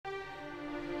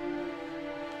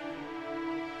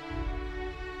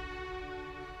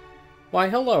Why,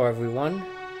 hello everyone,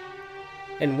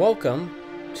 and welcome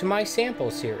to my sample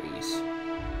series,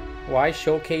 where I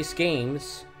showcase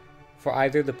games for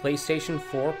either the PlayStation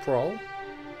 4 Pro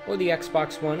or the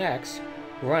Xbox One X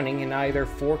running in either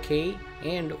 4K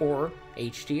and or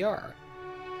HDR.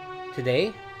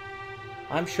 Today,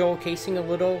 I'm showcasing a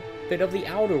little bit of the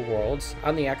Outer Worlds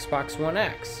on the Xbox One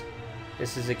X.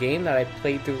 This is a game that I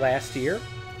played through last year.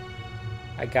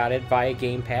 I got it via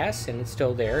Game Pass, and it's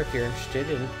still there if you're interested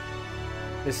in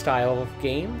this style of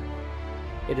game.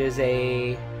 It is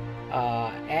a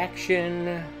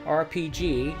action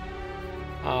RPG,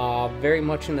 very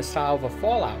much in the style of a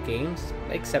Fallout game,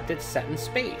 except it's set in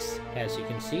space, as you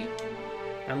can see.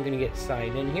 I'm gonna get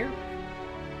signed in here.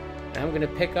 And I'm gonna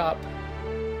pick up,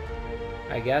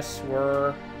 I guess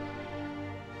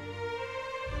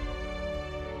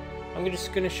I'm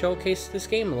just gonna showcase this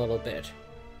game a little bit.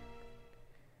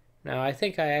 Now, I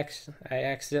think I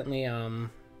accidentally, I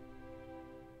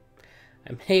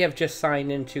may have just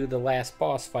signed into the last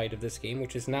boss fight of this game,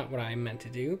 which is not what I meant to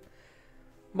do.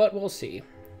 But we'll see.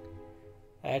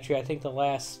 Actually, I think the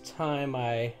last time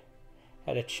I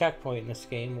had a checkpoint in this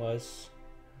game was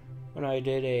when I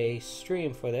did a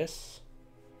stream for this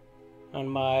on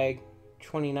my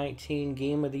 2019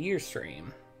 Game of the Year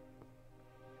stream.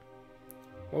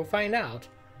 We'll find out.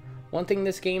 One thing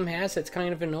this game has that's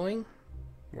kind of annoying,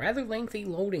 rather lengthy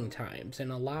loading times,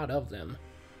 and a lot of them.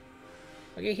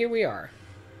 Okay, here we are.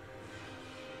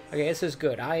 Okay, this is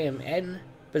good. I am in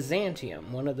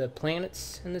Byzantium, one of the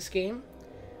planets in this game.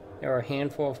 There are a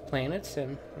handful of planets,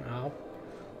 and I'll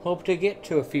hope to get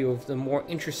to a few of the more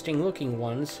interesting looking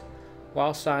ones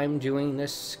whilst I'm doing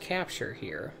this capture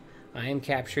here. I am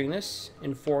capturing this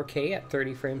in 4K at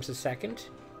 30 frames a second.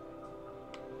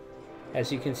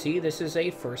 As you can see, this is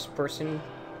a first-person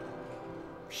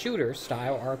shooter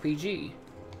style RPG.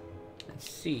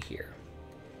 Let's see here.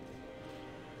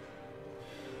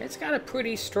 It's got a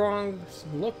pretty strong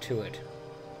look to it.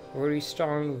 A really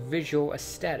strong visual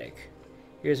aesthetic.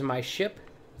 Here's my ship,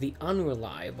 the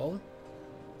Unreliable.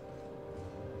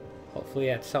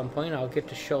 Hopefully at some point I'll get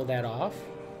to show that off.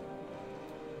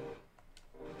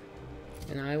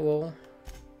 And I will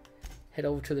head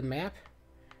over to the map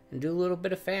and do a little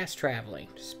bit of fast traveling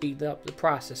to speed up the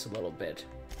process a little bit.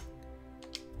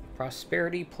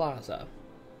 Prosperity Plaza.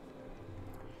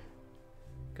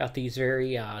 Got these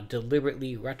very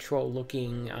deliberately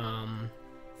retro-looking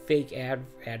fake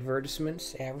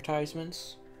advertisements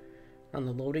on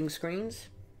the loading screens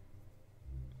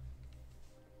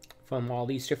from all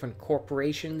these different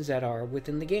corporations that are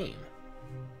within the game.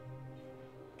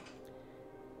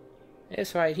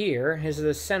 This right here is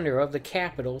the center of the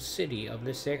capital city of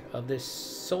this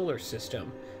solar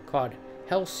system called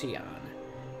Halcyon,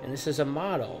 and this is a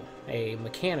model, a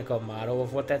mechanical model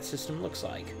of what that system looks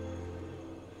like.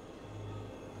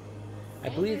 I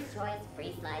believe Choice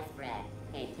free sliced bread.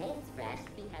 It tastes fresh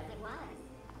because it was.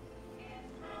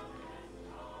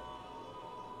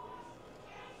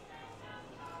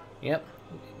 Yep,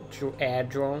 add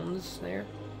drones there.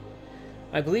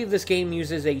 I believe this game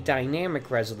uses a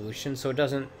dynamic resolution, so it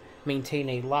doesn't maintain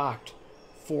a locked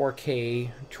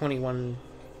 4K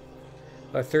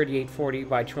 3840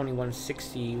 by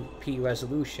 2160p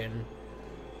resolution.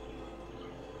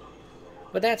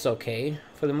 But that's okay.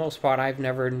 For the most part, I've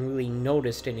never really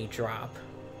noticed any drop.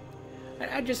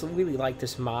 I just really like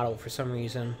this model for some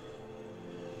reason.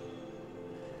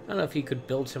 I don't know if you could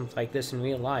build something like this in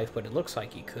real life, but it looks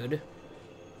like you could.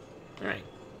 Alright.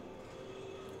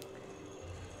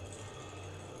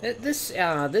 This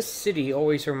city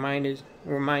always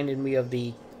reminded me of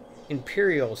the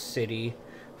Imperial City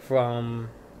from,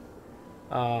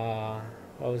 what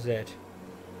was it?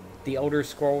 The Elder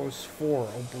Scrolls 4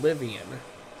 Oblivion,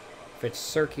 for its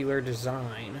circular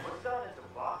design.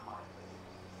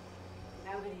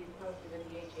 Now that he's posted in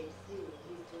the HAC, he's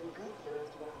doing good for the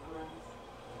rest of our lives.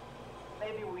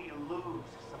 Maybe we lose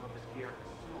some of his gear.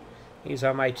 These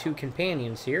are my two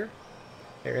companions here.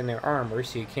 They're in their armor,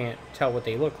 so you can't tell what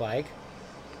they look like.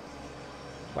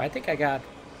 Well, I think I got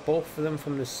both of them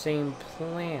from the same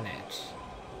planet.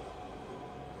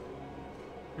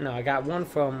 No, I got one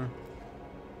from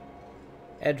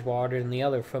Edgewater and the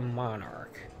other from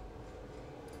Monarch.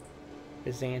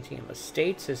 Byzantium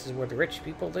Estates, this is where the rich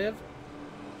people live.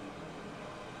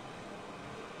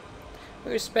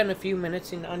 We're going to spend a few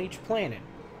minutes on each planet.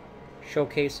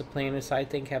 Showcase the planets I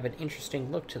think have an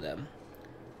interesting look to them.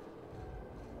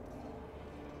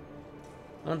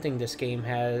 One thing this game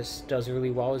does really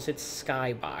well is its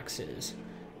skyboxes.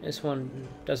 This one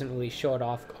doesn't really show it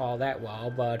off all that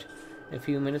well, but in a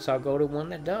few minutes I'll go to one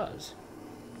that does.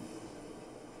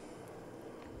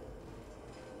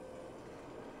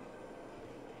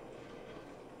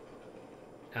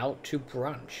 Out to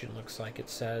brunch, it looks like it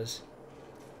says.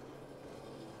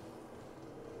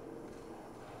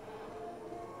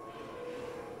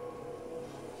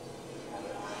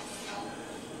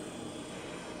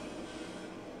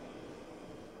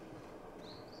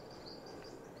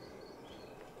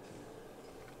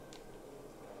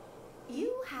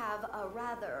 You have a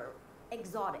rather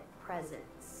exotic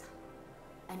presence.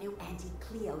 A new Auntie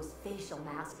Cleo's facial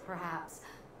mask, perhaps?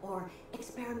 Or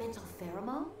experimental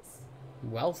pheromones?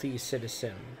 Wealthy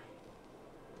citizen.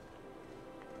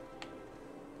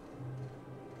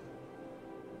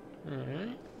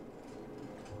 Alright.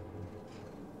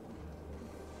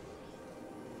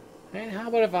 And how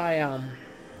about if I,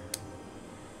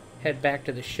 head back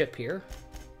to the ship here.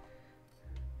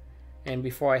 And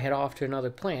before I head off to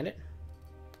another planet,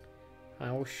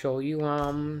 I will show you,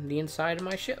 the inside of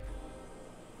my ship.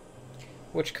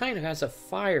 Which kind of has a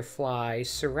Firefly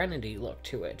Serenity look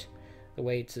to it. The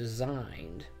way it's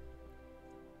designed.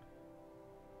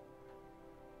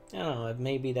 I don't know,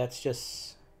 maybe that's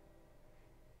just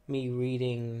me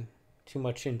reading too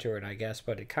much into it, I guess,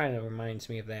 but it kind of reminds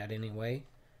me of that anyway.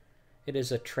 It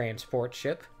is a transport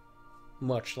ship,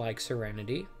 much like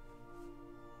Serenity.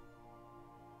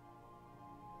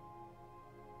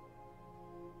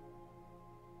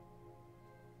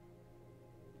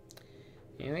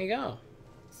 Here we go.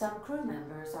 Some crew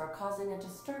members are causing a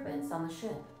disturbance on the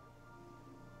ship.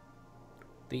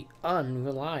 The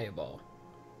Unreliable.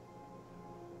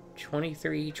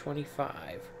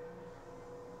 2325.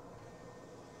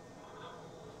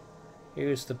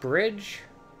 Here's the bridge.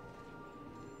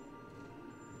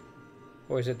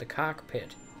 Or is it the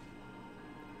cockpit?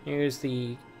 Here's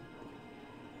the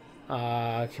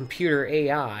computer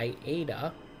AI,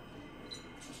 Ada.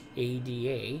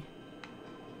 ADA.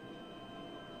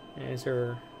 As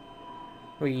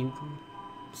we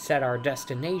set our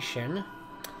destination.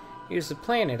 Here's the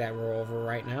planet that we're over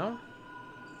right now.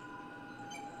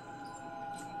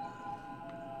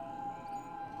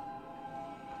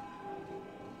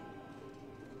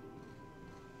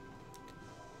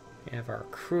 We have our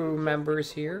crew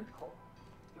members here.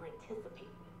 You're anticipating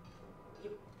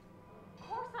it. Of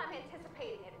course I'm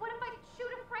anticipating it. What if I shoot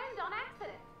a friend on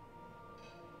accident?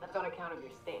 That's on account of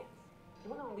your stance. You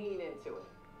want to lean into it.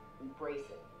 Embrace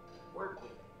it. Work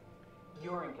with it.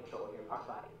 You're in control of your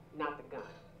body, not the gun.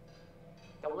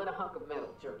 Don't let a hunk of metal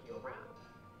jerk you around.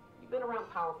 You've been around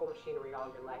powerful machinery all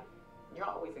your life. You're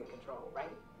always in control,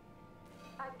 right?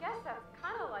 I guess that's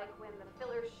kind of like when the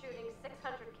filler's shooting 600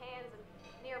 cans of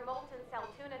near molten sal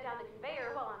tuna down the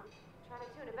conveyor while I'm trying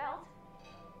to tune a belt.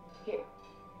 Here,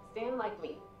 stand like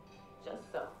me. Just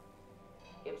so.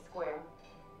 Hips square.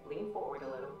 Lean forward a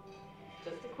little.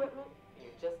 Just equipment.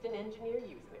 You're just an engineer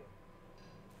using it.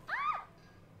 Ah!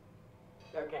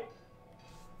 Okay.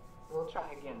 We'll try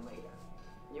again later.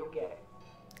 You'll get it.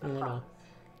 I A little promise.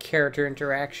 character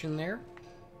interaction there.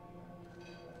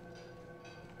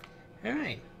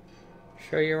 Alright.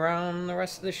 Show you around the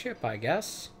rest of the ship, I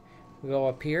guess. We go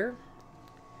up here.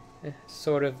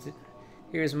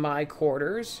 Here's my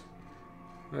quarters.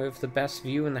 With the best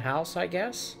view in the house, I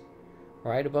guess.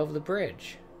 Right above the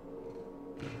bridge.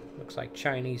 Looks like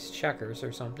Chinese checkers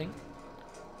or something.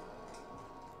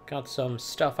 Got some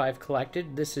stuff I've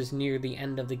collected. This is near the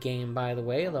end of the game, by the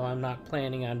way, though I'm not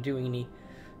planning on doing any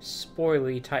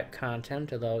spoilery type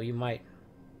content, although you might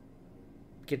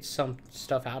get some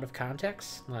stuff out of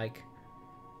context, like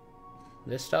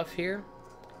this stuff here.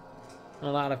 A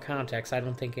lot of context. I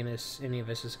don't think any of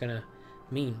this is going to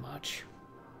mean much.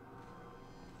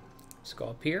 Let's go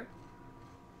up here.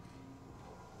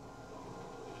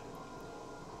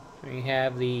 We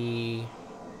have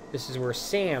this is where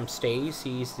Sam stays.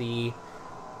 He's the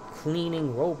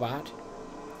cleaning robot.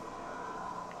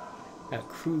 Got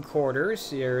crew quarters.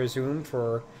 There is room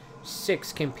for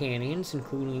 6 companions,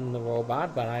 including the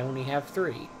robot, but I only have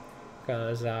 3.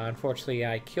 Because, unfortunately,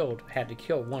 I had to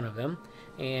kill one of them.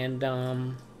 And,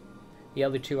 the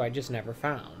other 2 I just never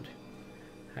found.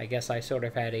 I guess I sort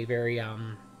of had a very,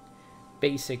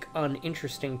 basic,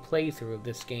 uninteresting playthrough of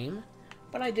this game.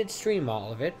 But I did stream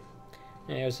all of it.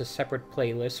 And there's a separate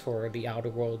playlist for the Outer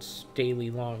Worlds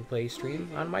daily long play stream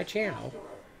on my channel.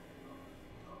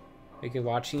 You can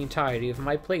watch the entirety of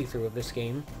my playthrough of this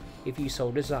game, if you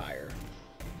so desire.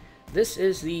 This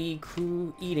is the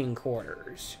crew eating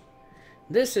quarters.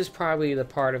 This is probably the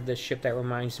part of this ship that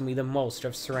reminds me the most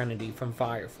of Serenity from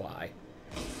Firefly.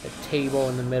 The table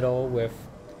in the middle with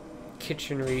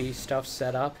kitchenery stuff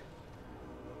set up.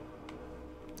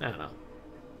 I don't know.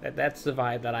 That's the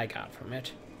vibe that I got from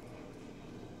it.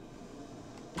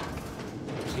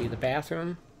 See the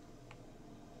bathroom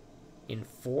in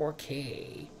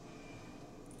 4K.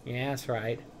 Yeah, that's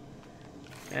right.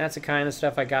 That's the kind of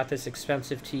stuff I got this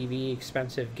expensive TV,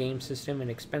 expensive game system, and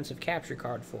expensive capture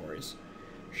card for, is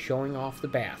showing off the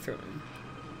bathroom.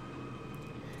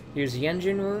 Here's the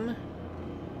engine room.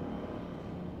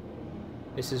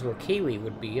 This is where Kaylee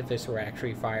would be if this were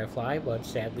actually Firefly, but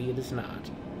sadly it is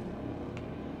not.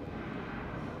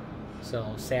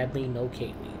 So, sadly, no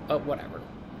Kaylee. But whatever.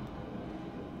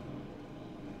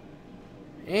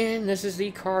 And this is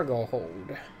the cargo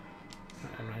hold.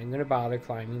 I'm not even going to bother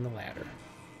climbing the ladder.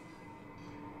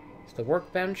 It's the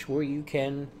workbench where you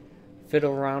can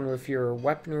fiddle around with your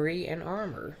weaponry and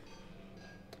armor.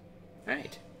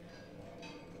 Alright.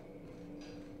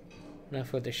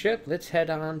 Enough with the ship. Let's head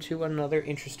on to another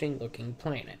interesting looking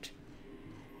planet.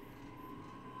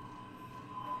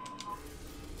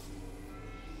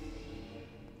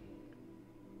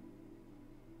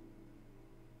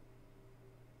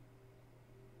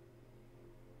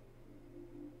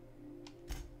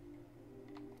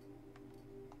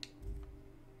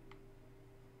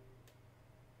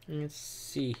 Let's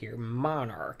see here.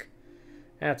 Monarch.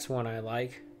 That's one I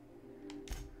like.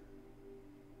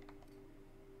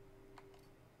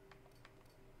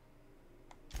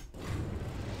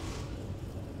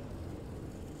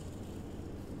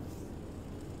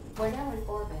 We're now in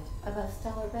orbit above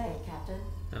Stellar Bay, Captain.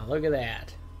 Now look at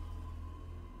that.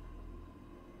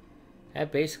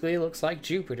 That basically looks like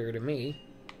Jupiter to me.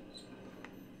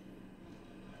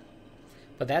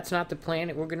 But that's not the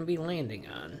planet we're going to be landing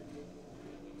on.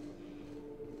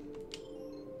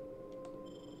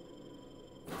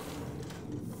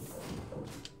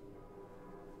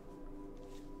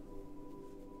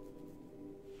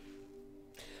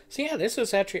 So yeah, this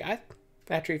was actually, I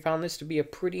actually found this to be a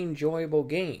pretty enjoyable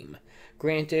game.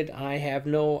 Granted, I have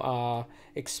no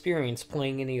experience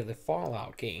playing any of the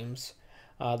Fallout games.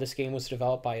 This game was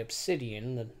developed by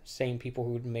Obsidian, the same people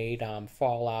who'd made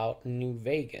Fallout New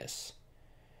Vegas.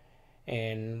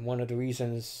 And one of the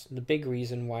reasons, the big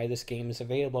reason why this game is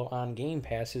available on Game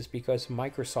Pass is because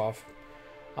Microsoft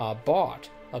bought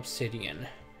Obsidian.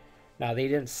 Now, they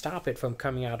didn't stop it from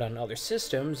coming out on other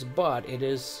systems, but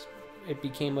it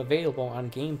became available on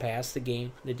Game Pass the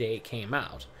day it came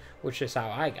out, which is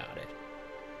how I got it.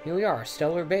 Here we are,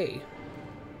 Stellar Bay.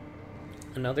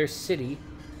 Another city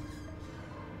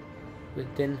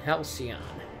within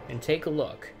Halcyon. And take a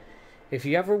look. If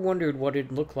you ever wondered what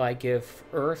it'd look like if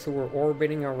Earth were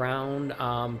orbiting around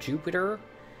Jupiter,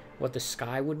 what the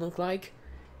sky would look like,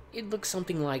 it'd look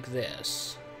something like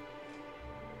this.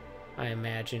 I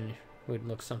imagine it would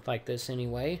look something like this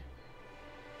anyway.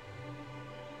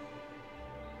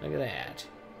 Look at that.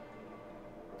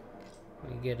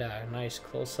 We get a nice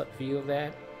close-up view of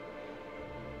that.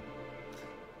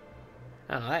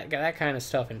 I don't know, that kind of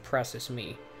stuff impresses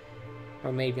me.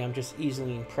 Or maybe I'm just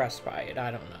easily impressed by it,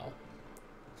 I don't know.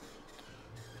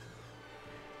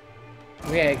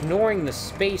 Yeah, ignoring the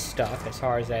space stuff, as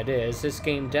hard as that is, this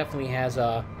game definitely has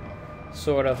a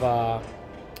sort of a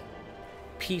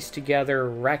pieced-together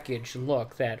wreckage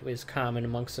look that is common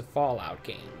amongst the Fallout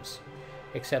games.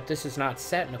 Except this is not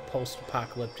set in a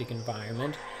post-apocalyptic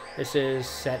environment. This is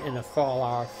set in a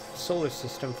Fallout solar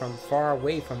system from far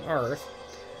away from Earth,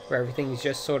 where everything is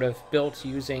just sort of built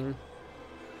using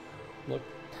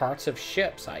parts of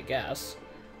ships, I guess.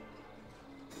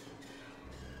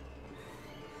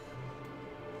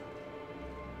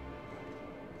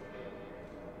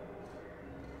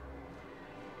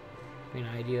 An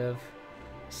idea of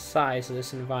size of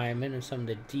this environment and some of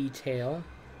the detail.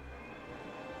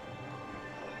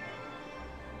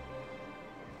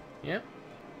 Yep.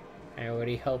 I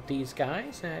already helped these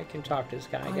guys. I can talk to this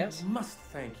guy, I guess. I must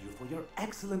thank you for your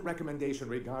excellent recommendation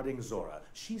regarding Zora.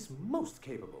 She's most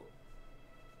capable.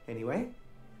 Anyway,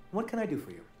 what can I do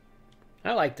for you?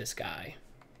 I like this guy.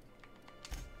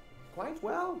 Quite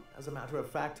well. As a matter of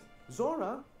fact,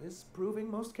 Zora is proving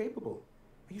most capable.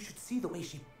 You should see the way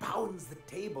she pounds the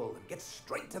table and gets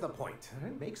straight to the point.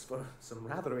 It makes for some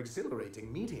rather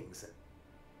exhilarating meetings.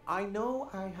 I know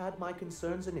I had my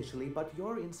concerns initially, but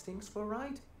your instincts were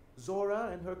right.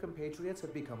 Zora and her compatriots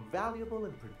have become valuable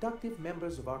and productive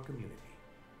members of our community.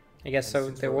 I guess so.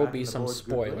 There will be some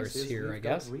spoilers here, I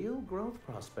guess. We've got real growth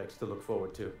prospects to look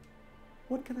forward to.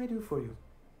 What can I do for you?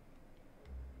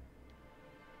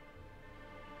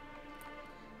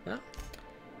 Well,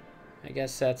 I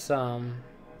guess that's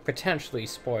potentially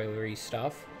spoilery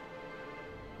stuff.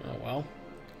 Oh well.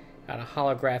 Got a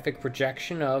holographic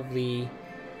projection of the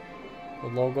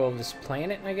logo of this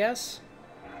planet, I guess.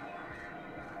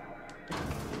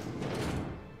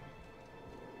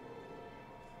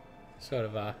 Sort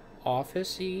of a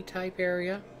office-y type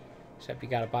area. Except you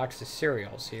got a box of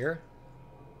cereals here.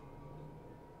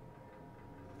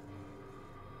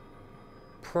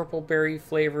 purple berry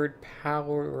flavored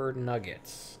power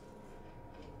nuggets.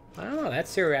 I don't know, that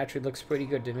cereal actually looks pretty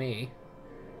good to me.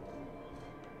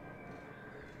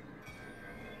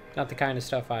 Not the kind of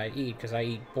stuff I eat, because I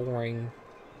eat boring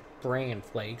bran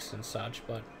flakes and such,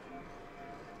 but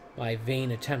my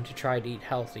vain attempt to try to eat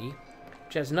healthy,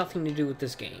 which has nothing to do with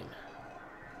this game.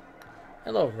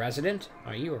 Hello, resident.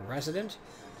 Are you a resident?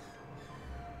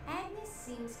 Agnes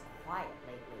seems quiet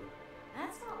lately.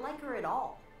 That's not like her at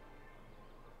all.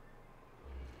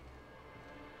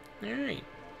 Alright.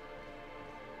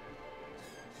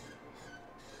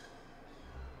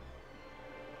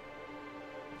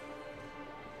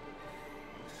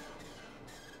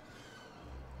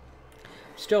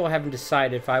 Still haven't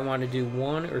decided if I want to do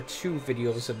 1 or 2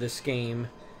 videos of this game.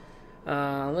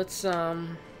 Let's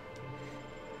head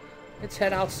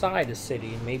outside the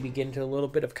city and maybe get into a little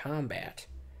bit of combat.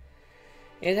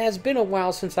 It has been a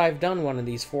while since I've done one of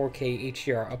these 4K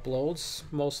HDR uploads,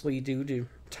 mostly due to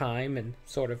time and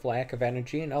sort of lack of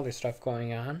energy and other stuff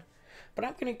going on. But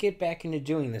I'm going to get back into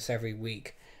doing this every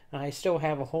week. I still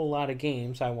have a whole lot of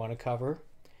games I want to cover,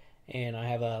 and I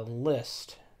have a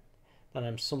list that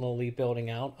I'm slowly building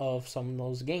out of some of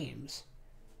those games.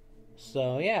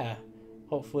 So yeah,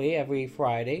 hopefully every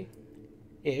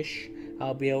Friday-ish,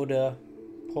 I'll be able to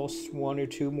post 1 or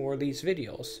 2 more of these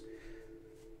videos.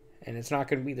 And it's not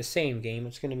going to be the same game,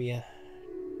 it's going to be a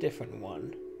different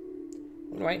one.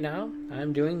 Right now,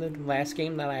 I'm doing the last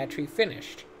game that I actually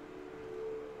finished.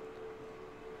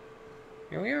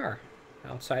 Here we are,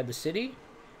 outside the city.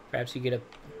 Perhaps you get a,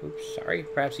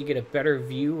 perhaps you get a better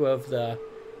view of the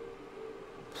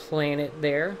planet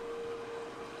there.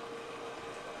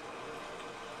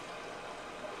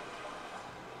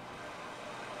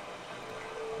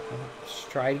 Let's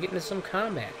try to get into some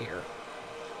combat here.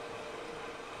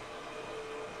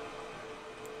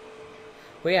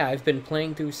 Well, yeah, I've been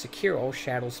playing through Sekiro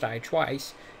Shadows Die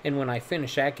Twice, and when I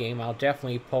finish that game, I'll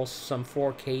definitely post some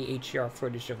 4K HDR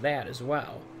footage of that as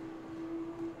well.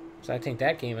 So I think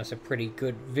that game has a pretty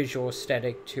good visual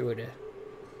aesthetic to it,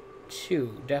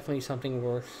 too. Definitely something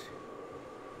worth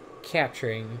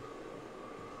capturing.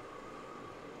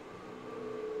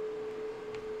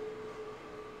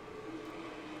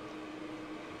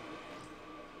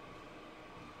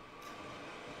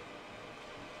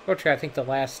 Fortunately, I think the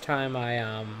last time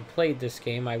I played this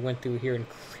game, I went through here and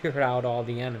cleared out all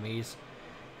the enemies.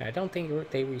 And I don't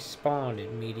think they respawned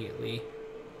immediately.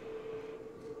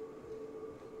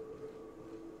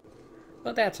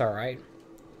 But that's alright.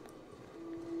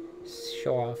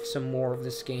 Show off some more of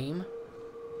this game.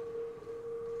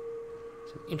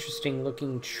 Some interesting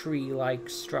looking tree-like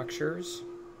structures.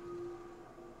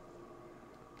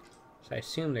 So I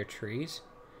assume they're trees.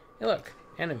 Hey look,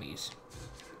 enemies.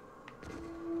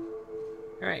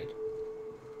 Alright.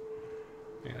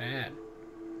 Look at that.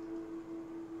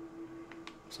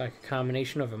 It's like a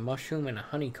combination of a mushroom and a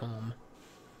honeycomb.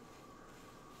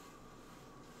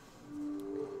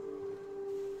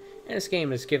 And this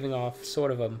game is giving off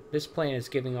sort of a... This plane is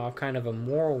giving off kind of a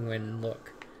Morrowind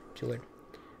look to it.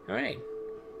 Alright.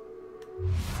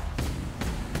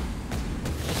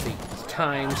 That's the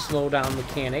time slowdown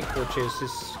mechanic, which is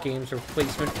this game's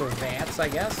replacement for VATS, I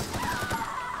guess.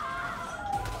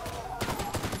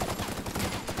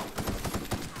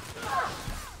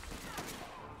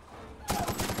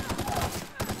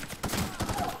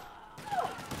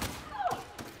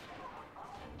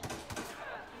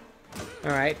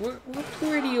 Alright, we're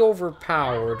pretty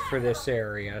overpowered for this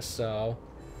area, so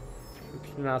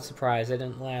I'm not surprised it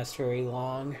didn't last very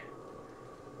long.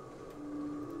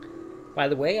 By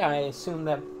the way, I assume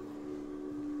that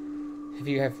if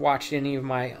you have watched any of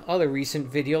my other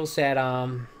recent videos that,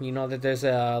 you know that there's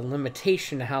a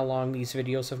limitation to how long these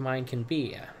videos of mine can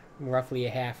be. Roughly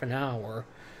a half an hour.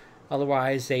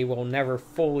 Otherwise, they will never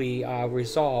fully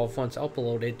resolve once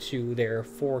uploaded to their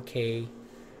 4K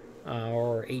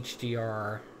or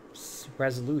HDR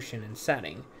resolution and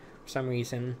setting. For some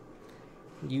reason,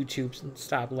 YouTube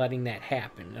stopped letting that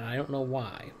happen, and I don't know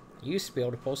why. I used to be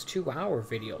able to post 2-hour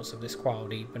videos of this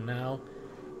quality, but now,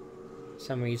 for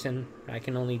some reason, I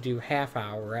can only do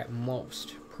half-hour at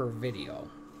most per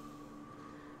video.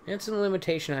 And it's a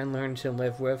limitation I learned to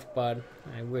live with, but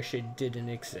I wish it didn't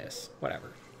exist.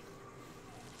 Whatever.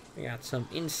 We got some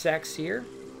insects here.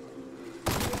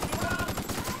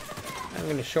 I'm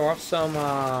going to show off some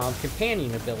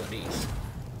companion abilities.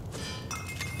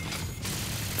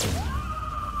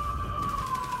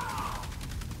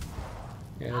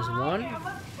 There's one,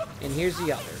 and here's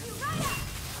the other.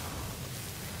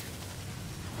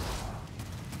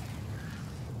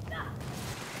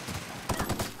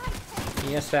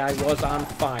 Yes, I was on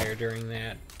fire during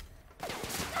that.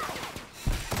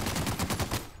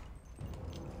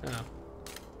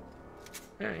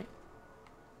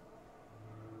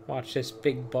 Watch this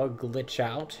big bug glitch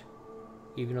out,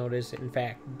 even though it is in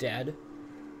fact dead.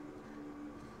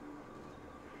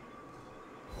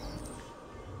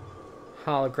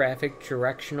 Holographic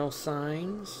directional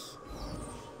signs.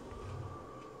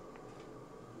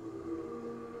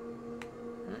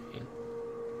 Right.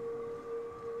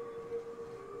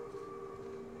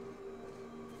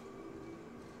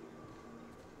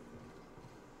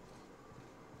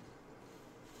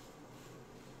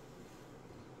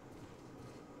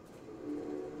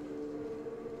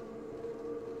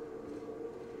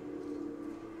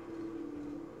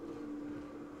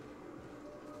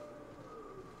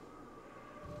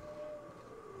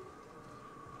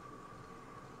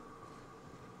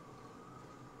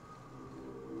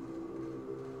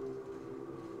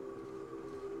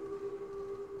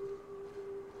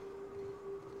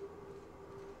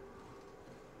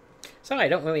 So I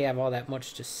don't really have all that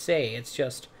much to say. It's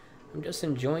just, I'm just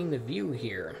enjoying the view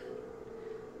here.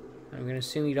 I'm going to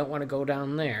assume you don't want to go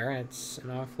down there. It's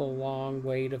an awful long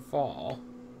way to fall.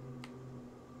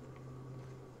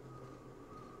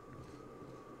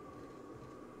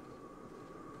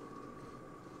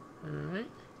 Alright.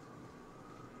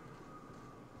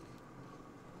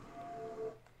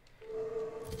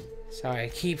 So I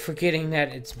keep forgetting that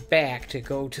it's back to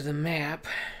go to the map.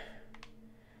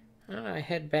 I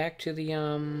head back to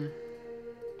the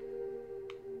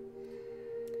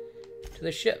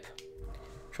ship.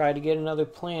 Try to get another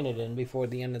planet in before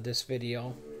the end of this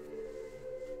video.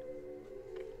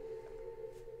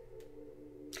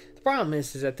 The problem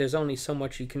is that there's only so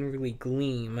much you can really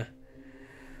glean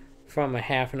from a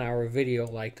half-an-hour video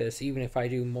like this, even if I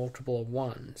do multiple at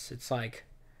once. It's like,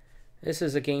 this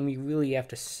is a game you really have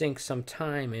to sink some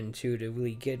time into to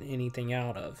really get anything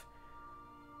out of.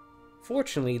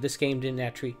 Fortunately, this game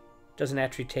doesn't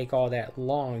actually take all that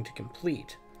long to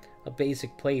complete. A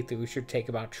basic playthrough should take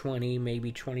about 20,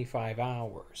 maybe 25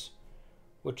 hours.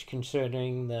 Which,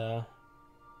 considering the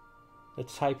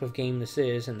type of game this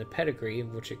is and the pedigree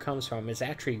of which it comes from, is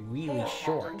actually really Hail,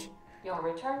 short. Captain. Your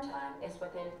return time is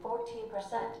within 14%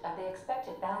 of the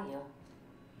expected value.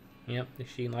 Yep,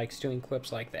 she likes doing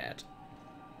clips like that.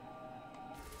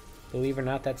 Believe it or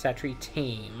not, that's actually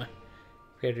tame.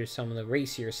 Compared to some of the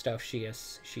racier stuff she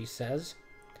says.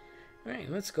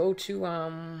 Alright, let's go to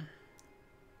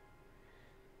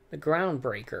the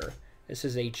Groundbreaker. This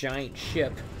is a giant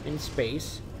ship in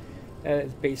space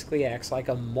that basically acts like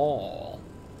a mall,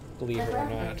 believe it or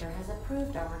not. The Groundbreaker has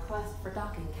approved our request for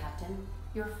docking, Captain.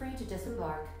 You're free to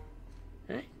disembark.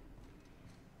 Alright.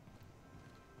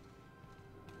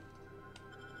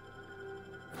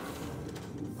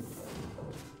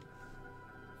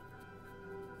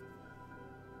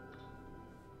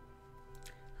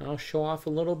 I'll show off a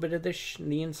little bit of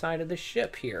the inside of the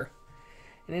ship here.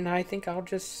 And then I think I'll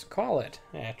just call it,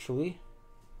 actually.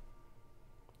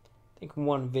 I think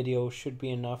one video should be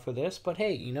enough for this. But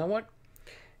hey, you know what?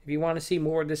 If you want to see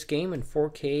more of this game in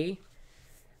 4K,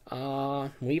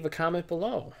 leave a comment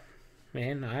below.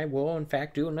 And I will, in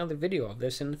fact, do another video of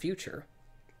this in the future.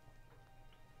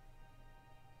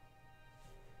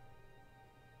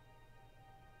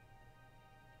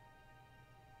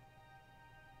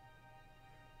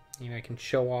 Maybe I can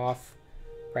show off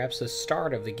perhaps the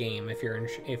start of the game if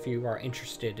you are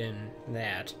interested in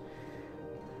that.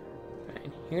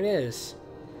 Right, here it is.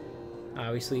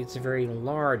 Obviously, it's a very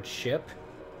large ship.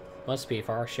 Must be if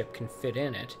our ship can fit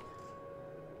in it.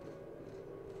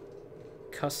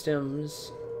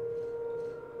 Customs.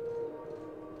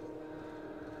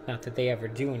 Not that they ever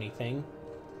do anything.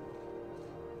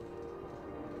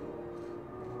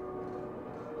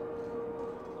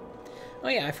 Oh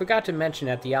yeah, I forgot to mention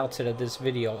at the outset of this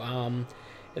video,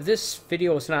 if this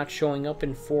video is not showing up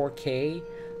in 4K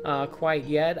quite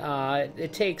yet,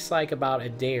 it takes like about a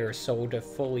day or so to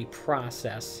fully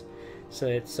process, so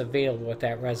it's available at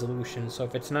that resolution. So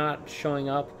if it's not showing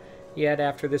up yet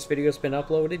after this video's been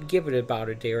uploaded, give it about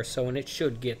a day or so and it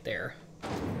should get there.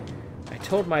 I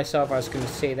told myself I was going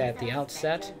to say that at the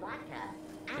outset,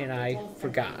 and I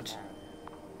forgot.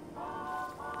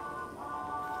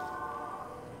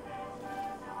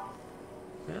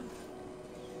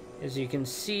 As you can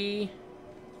see,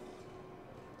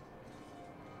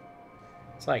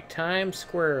 it's like Times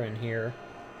Square in here.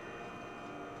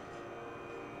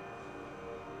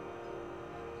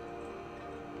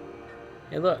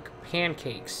 Hey look,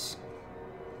 pancakes.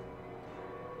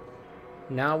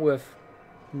 Now with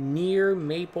near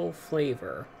maple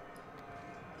flavor.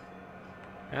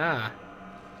 Ah.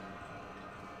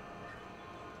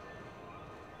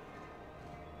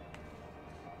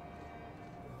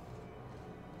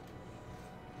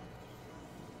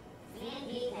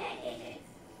 Sandy pancakes.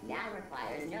 Now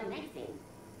requires no mixing.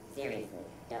 Seriously,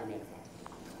 don't mix it.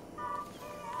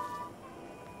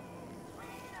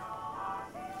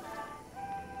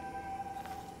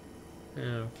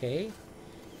 Okay. You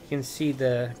can see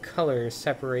the colors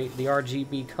separate, the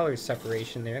RGB color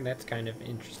separation there. That's kind of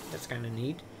interesting. That's kind of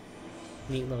neat.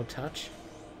 Neat little touch.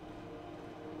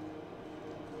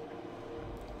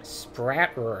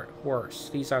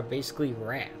 Spratwurst. These are basically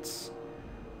rats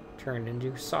turned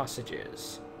into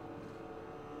sausages.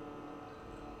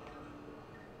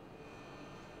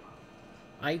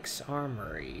 Ike's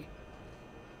Armory.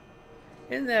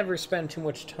 I never spend too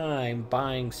much time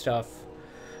buying stuff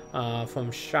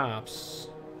from shops.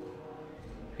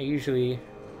 I usually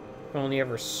only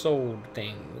ever sold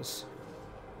things.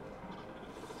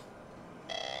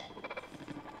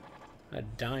 A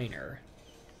diner.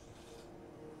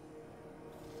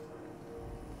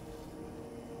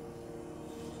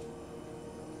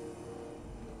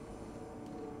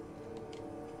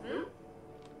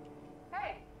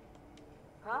 Hey.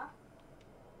 Huh?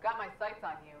 Got my sights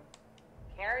on you.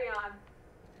 Carry on.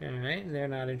 Alright, they're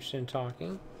not interested in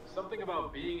talking. Something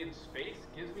about being in space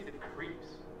gives me the creeps.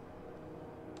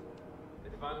 They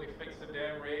finally fixed the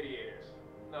damn radiators.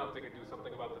 Now if they could do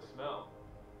something about the smell.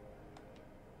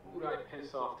 Who would I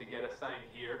piss off to get assigned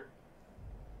here?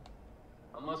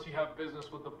 Unless you have business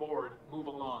with the board, move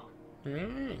along.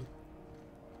 Alright.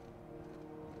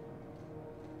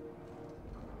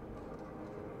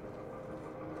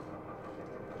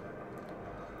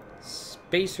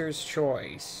 Spacer's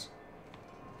Choice.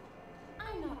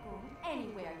 I'm not going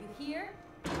anywhere, you hear?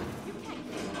 You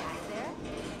can't get me back there.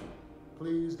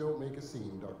 Please don't make a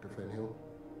scene, Dr. Fenhill.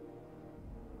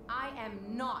 I am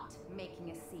not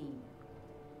making a scene.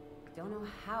 Don't know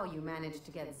how you managed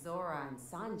to get Zora and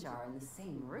Sanjar in the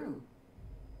same room.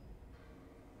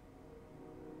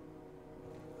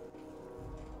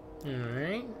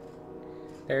 Alright.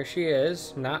 There she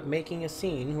is, not making a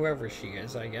scene, whoever she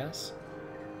is, I guess.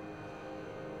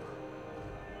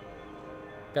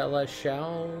 Bella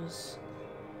Shells.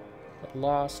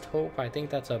 Lost Hope, I think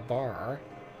that's a bar.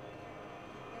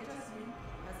 Hey, Justin.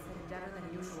 Has been better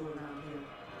than usual around here.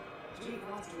 Chief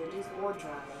wants to reduce board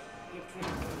travel. Give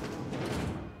training.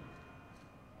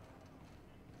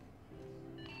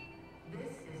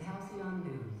 This is Halcyon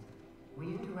News. We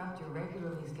interrupt your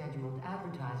regularly scheduled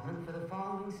advertisement for the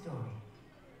following story.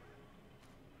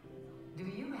 Do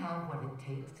you have what it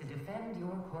takes to defend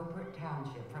your corporate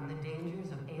township from the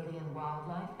dangers of alien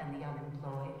wildlife and the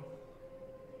unemployed?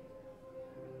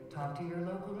 Talk to your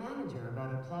local manager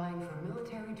about applying for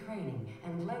military training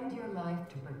and lend your life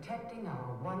to protecting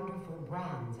our wonderful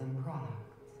brands and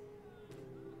products.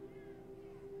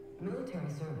 Military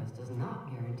service does not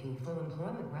guarantee full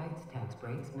employment rights, tax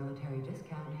breaks, military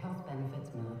discount, health benefits,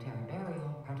 military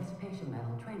burial, participation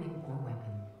medal, training, or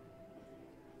weapon.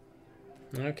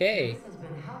 Okay. This has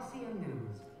been Halcyon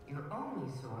News, your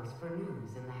only source for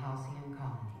news in the Halcyon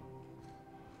colony.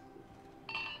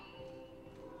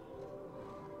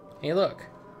 Hey, look.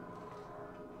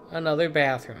 Another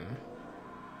bathroom.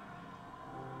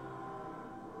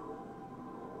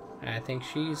 I think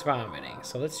she's vomiting,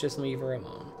 so let's just leave her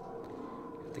alone.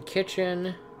 The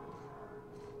kitchen.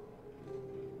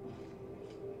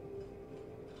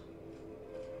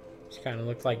 These kind of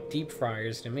look like deep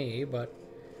fryers to me, but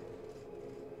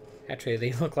actually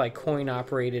they look like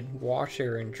coin-operated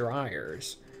washer and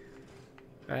dryers.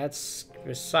 That's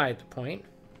beside the point.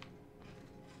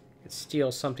 Could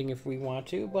steal something if we want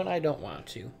to, but I don't want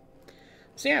to.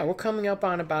 So yeah, we're coming up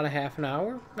on about a half an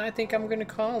hour, and I think I'm going to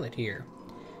call it here.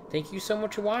 Thank you so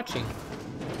much for watching.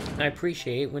 I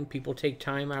appreciate when people take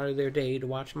time out of their day to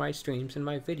watch my streams and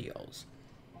my videos.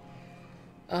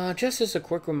 Just as a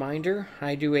quick reminder,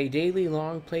 I do a daily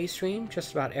long play stream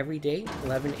just about every day,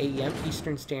 11 a.m.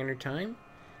 Eastern Standard Time.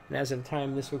 And as of the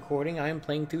time of this recording, I am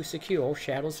playing through Sekiro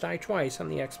Shadows Die Twice on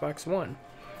the Xbox One.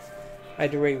 I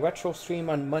do a retro stream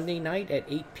on Monday night at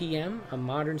 8 p.m., a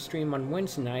modern stream on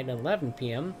Wednesday night at 11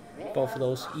 p.m., both of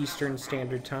those Eastern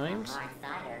Standard Times.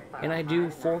 And I do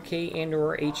 4K and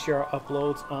or HDR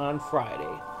uploads on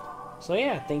Friday. So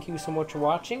yeah, thank you so much for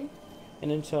watching,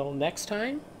 and until next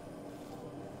time,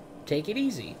 take it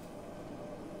easy.